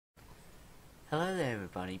Hello there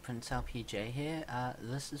everybody, Prince LPJ here.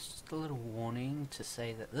 This is just a little warning to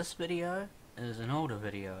say that this video is an older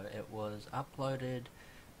video. It was uploaded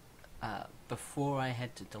before I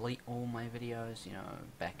had to delete all my videos, you know,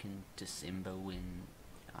 back in December when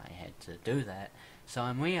I had to do that. So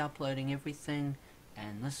I'm re-uploading everything,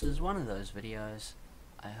 and this is one of those videos.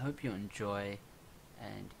 I hope you enjoy,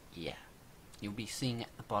 and yeah, you'll be seeing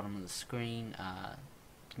at the bottom of the screen,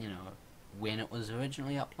 you know, when it was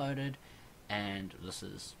originally uploaded. And this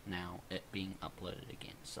is now it being uploaded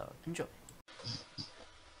again, so enjoy.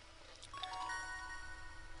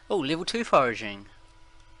 Oh, level 2 foraging.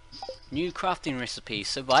 New crafting recipe,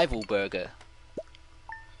 survival burger.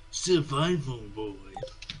 Survival boy.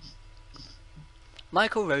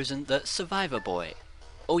 Michael Rosen, the survivor boy.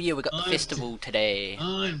 Oh yeah, we got the festival today.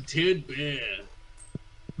 I'm Ted Bear.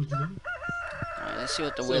 Alright, let's see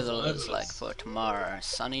what the weather looks like for tomorrow.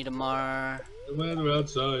 Sunny tomorrow. The weather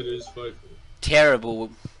outside is frightful.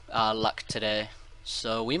 Terrible luck today,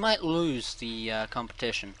 so we might lose the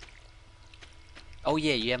competition. Oh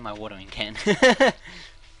yeah, you have my watering can. I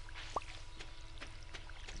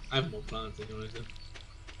have more plants anyway, so.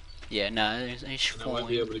 Yeah, no, it's and I won't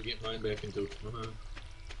be able to get mine back until tomorrow.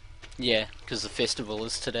 Yeah, because the festival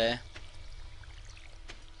is today.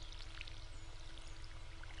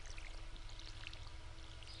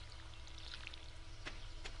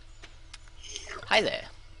 Hi there.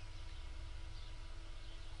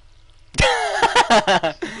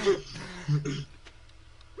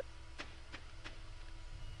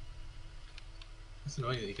 It's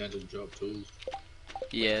annoying that you can't just drop tools.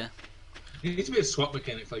 Yeah. It needs to be a swap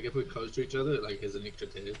mechanic, like if we're close to each other, it like has an extra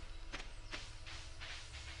tab.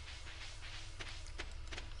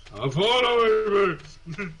 I'll follow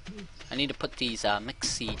me! I need to put these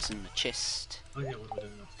mixed seeds in the chest. Oh yeah, what am I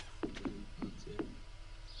doing?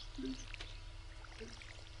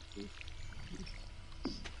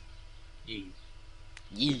 Yee.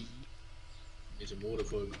 Yee. Need some water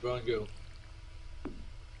for a grind girl.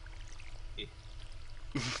 Yeah.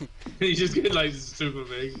 You just get like super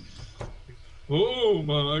big. Oh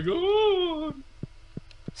my god!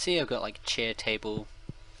 See, I've got like a chair table.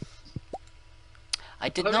 I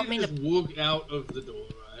did How not do you mean just to. walk out of the door,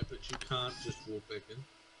 right? But you can't just walk back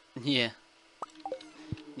in. Yeah.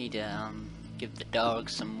 Need to give the dog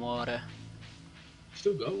some water.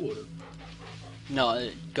 Still got water. No,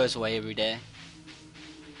 it goes away every day.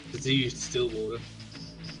 Does he use still water?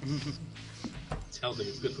 It's healthy.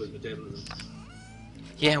 It's good for his metabolism.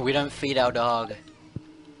 Yeah, we don't feed our dog.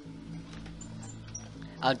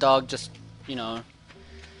 Our dog just, you know,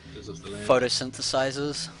 Lives off the land.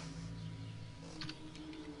 photosynthesizes.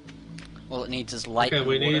 All it needs is light and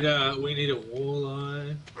we water. need a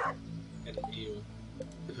walleye and an eel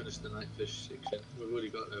to finish the night fish section. We've already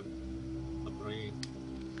got a brain.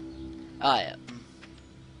 Ah, yeah.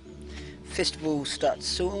 Festival starts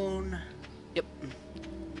soon. Yep.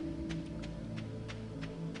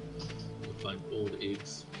 We'll find all the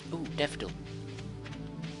eggs. Ooh, daffodil.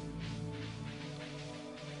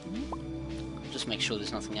 Just make sure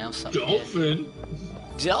there's nothing else up Dolphin.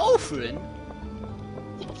 here. Dolphin?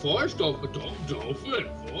 Forest dolphin. Dolphin.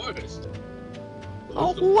 Forest.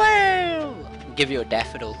 Oh, well! I'll give you a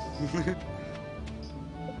daffodil.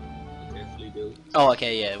 Definitely do. Oh,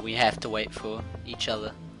 okay, yeah, we have to wait for each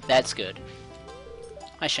other. That's good.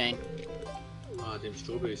 Hi, Shane. Ah, them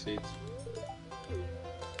strawberry seeds.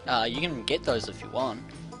 You can get those if you want.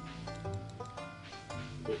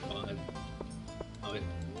 Bought 5. Oh wait,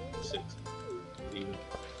 6. Even.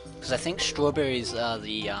 Because I think strawberries are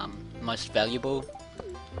the most valuable.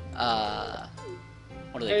 What are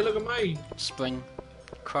they? Hey, look at me! Spring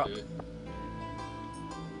crop.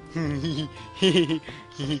 Hey,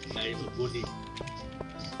 look, Woody.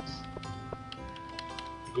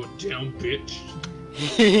 Go down, bitch.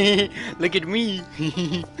 Look at me.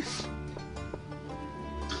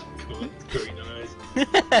 Come on, very nice.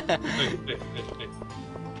 Hey.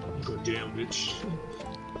 Go down, bitch.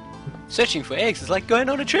 Searching for eggs is like going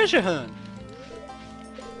on a treasure hunt.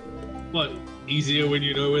 What? Easier when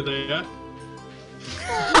you know where they are?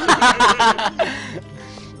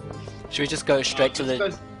 Should we just go straight to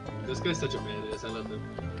the? This guy's such a badass. I love him.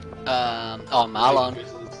 Oh, Marlon.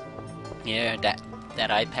 Yeah, that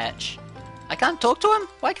eye patch. I can't talk to him?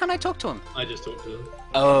 Why can't I talk to him? I just talked to him.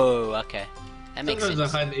 Oh, okay. That makes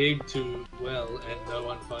Sometimes sense. I hide an egg too well and no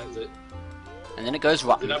one finds it. And then it goes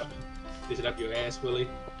rotten. Is it up your ass, Willie?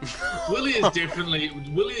 Willie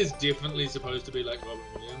is definitely supposed to be like Robin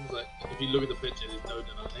Williams. Like, if you look at the picture, there's no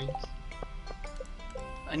denying.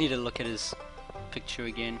 I need to look at his picture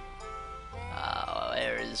again. Oh,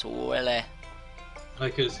 there is Willie.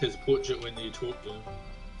 Like his portrait when you talk to him.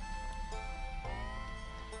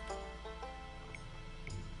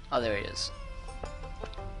 Oh, there he is.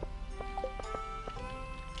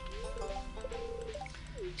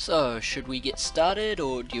 So, should we get started,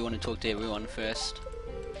 or do you want to talk to everyone first?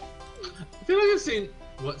 I feel like I've seen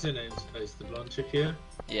what's her name's face, the blonde chick here.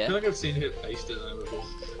 Yeah? I feel like I've seen her face design before.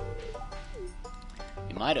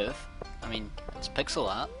 You might have. I mean, it's pixel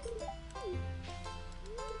art.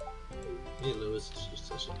 Yeah, Lewis is just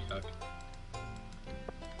such a cuck.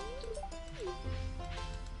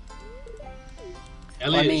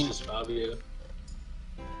 Elliot is just Fabio.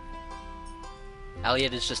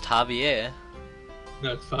 Elliot is just Javier.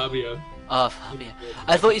 No, Fabio. Oh, Fabio.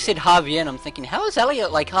 I thought you said Javier, and I'm thinking, how is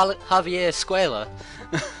Elliot like Javier Escuela?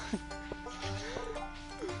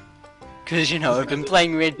 Because, you know, I've been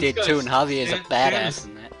playing Red Dead 2, and Javier's a badass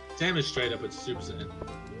in that. Sam is straight up at Super Saiyan.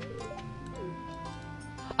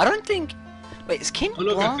 I don't think... Wait, is Ken Oh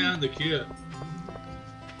look, blonde? I found the cure.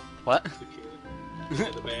 What? The cure. Yeah,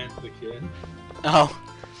 the band, the cure. Oh.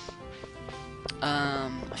 I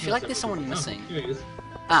feel like there's someone missing. Oh, here he is.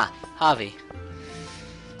 Ah, Harvey.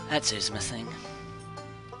 That's who's missing.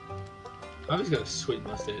 Harvey's got a sweet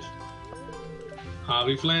mustache.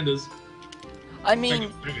 Harvey Flanders. I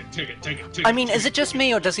mean... Take it. I mean, is it just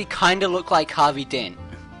me, or does he kinda look like Harvey Dent?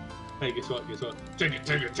 Hey, guess what? Take it.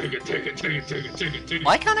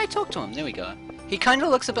 Why can't I talk to him? There we go. He kinda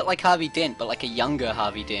looks a bit like Harvey Dent, but like a younger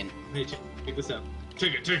Harvey Dent. Hey, check this out.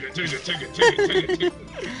 Take it.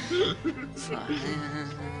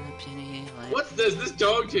 What's this? This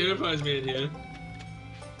dog terrifies me in here.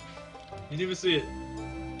 You never see it.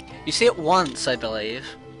 You see it once, I believe,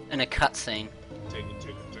 in a cutscene. Take it.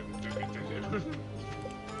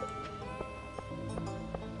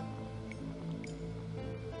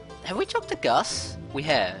 Have we talked to Gus? We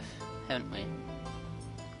have, haven't we?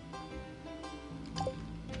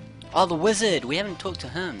 Oh, the wizard! We haven't talked to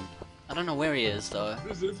him. I don't know where he is, though.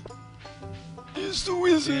 Wizard. He's the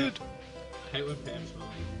wizard! I hate when Pam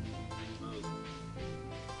smiles.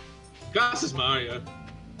 Gus is Mario.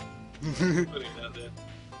 Putting it out there.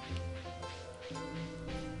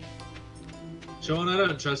 Sean, I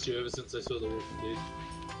don't trust you ever since I saw The Walking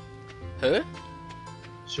Dead. Who?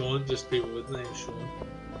 Sean, just people with the name Sean.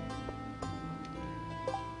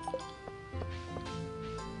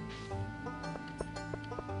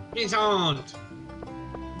 It's on!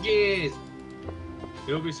 Yes!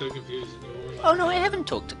 He'll be so confused and you'll like, Oh no, I haven't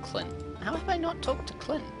talked to Clint. How have I not talked to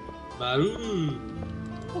Clint? Maru!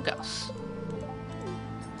 Or Gus?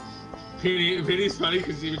 Penny's funny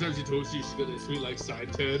because every time she talks to you, she's got that sweet like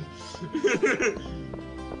side turn.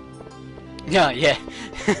 Yeah. She's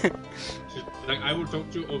like, I will talk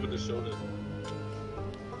to you over the shoulder.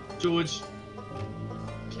 George,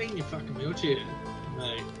 clean your fucking wheelchair,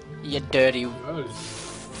 mate. You dirty Gross.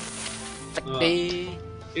 fuckbee.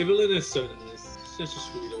 Evelyn is so nice. Such a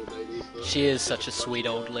sweet old lady. She is such a sweet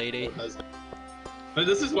old lady. But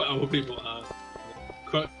this is what old people are.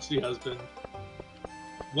 Crotchety husband.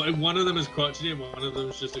 One of them is crotchety and one of them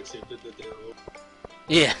is just accepted that they're old.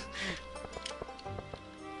 Yeah.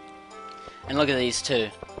 And look at these two.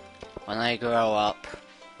 When they grow up,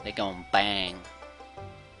 they're going bang.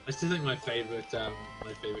 I still think my favorite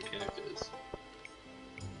character is.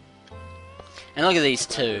 And look at these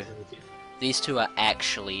two. These two are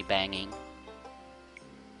actually banging.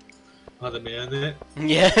 Oh, the man there?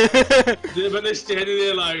 Yeah. But they're standing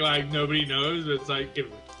there like nobody knows, but it's like...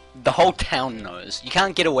 The whole town knows. You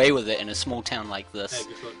can't get away with it in a small town like this.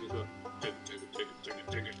 Hey, guess what?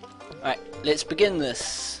 Take it. Alright, let's begin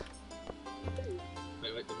this.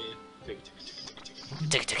 Wait, the man. Take it.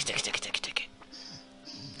 Tick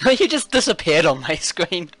it. You just disappeared on my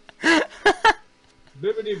screen.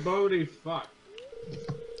 Bibbidi bobbidi fuck.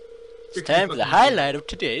 It's time for the highlight of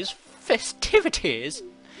today's festivities.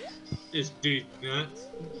 It's deep nuts.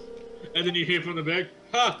 And then you hear from the back,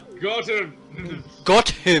 ha! Got him! Got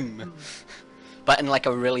him! But in like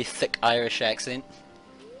a really thick Irish accent.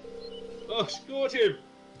 Oh, got him!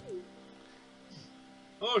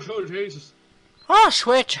 Oh, so Jesus. Oh,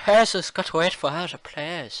 sweet Jesus, got to wait for her to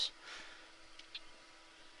please.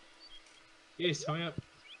 Yes, hurry up.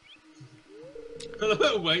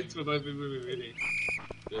 I wait for both people to be ready.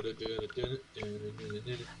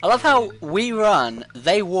 I love how we run,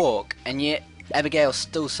 they walk, and yet Abigail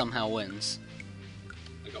still somehow wins.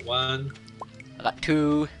 I got one. I got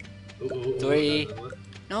two. Ooh, 3.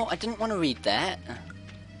 No, I didn't want to read that. I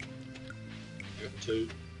got 2.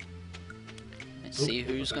 Let's see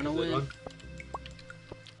who's gonna win. One.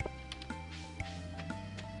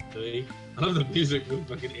 3. I love the music with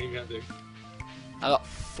fucking aim out there. I got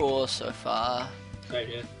 4 so far. Right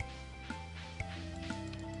here.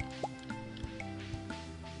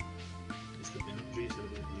 It's the boundary, so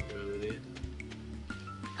that you go over there.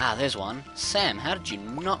 Ah, there's one. Sam, how did you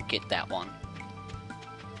not get that one?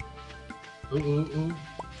 Oh, oh, oh.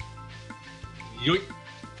 Yoink.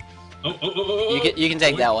 Oh, oh, oh, oh, oh. You can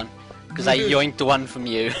take Yoink. that one, because I yoinked the one from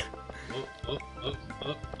you. Oh, oh, oh,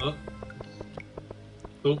 oh, oh.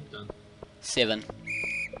 Oh, done. 7.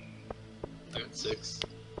 I got 6.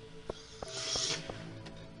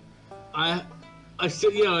 I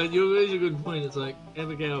still, yeah, you raise a good point. It's like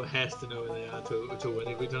Abigail has to know where they are to win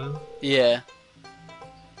every time. Yeah.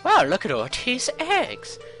 Wow, look at Ortiz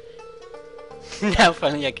eggs. Now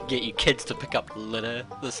finally I can get you kids to pick up litter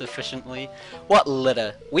this efficiently. What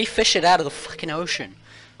litter? We fish it out of the fucking ocean.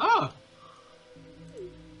 Ah.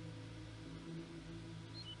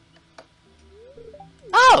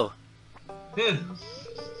 Oh! Yeah.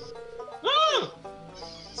 Ah!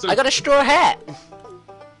 So, I got a straw hat!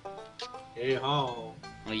 Yeehaw.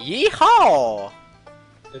 Yeehaw!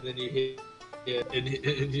 And then you hit, yeah,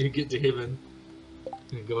 and you get to heaven,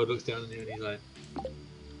 and God looks down on you and he's like,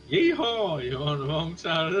 "Yeehaw! You're on the wrong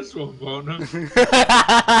side of this one, partner."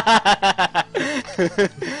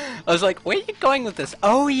 I was like, where are you going with this?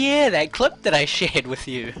 Oh yeah, that clip that I shared with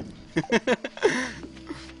you.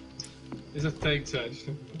 There's a thing to as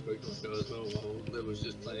well while I was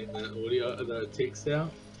just playing the audio, the text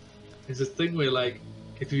out. There's this thing where, like,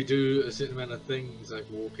 if you do a certain amount of things, like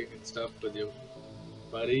walking and stuff with your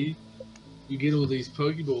buddy, you get all these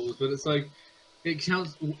Pokeballs, but it's like, it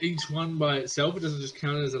counts each one by itself, it doesn't just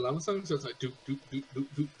count as a lump sum, so it's like doop doop doop doop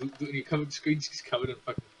doop doop doop, and your covered screen's just covered in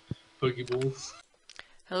fucking Pokeballs.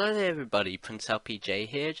 Hello there everybody, Prince LPJ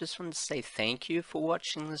here. Just wanted to say thank you for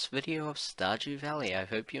watching this video of Stardew Valley. I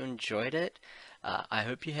hope you enjoyed it. I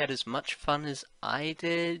hope you had as much fun as I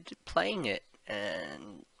did playing it.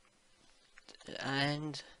 And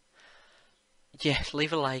yeah,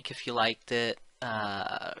 leave a like if you liked it.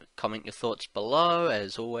 Comment your thoughts below.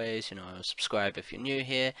 As always, you know, subscribe if you're new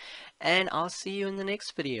here. And I'll see you in the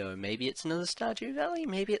next video. Maybe it's another Stardew Valley,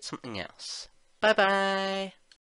 maybe it's something else. Bye bye!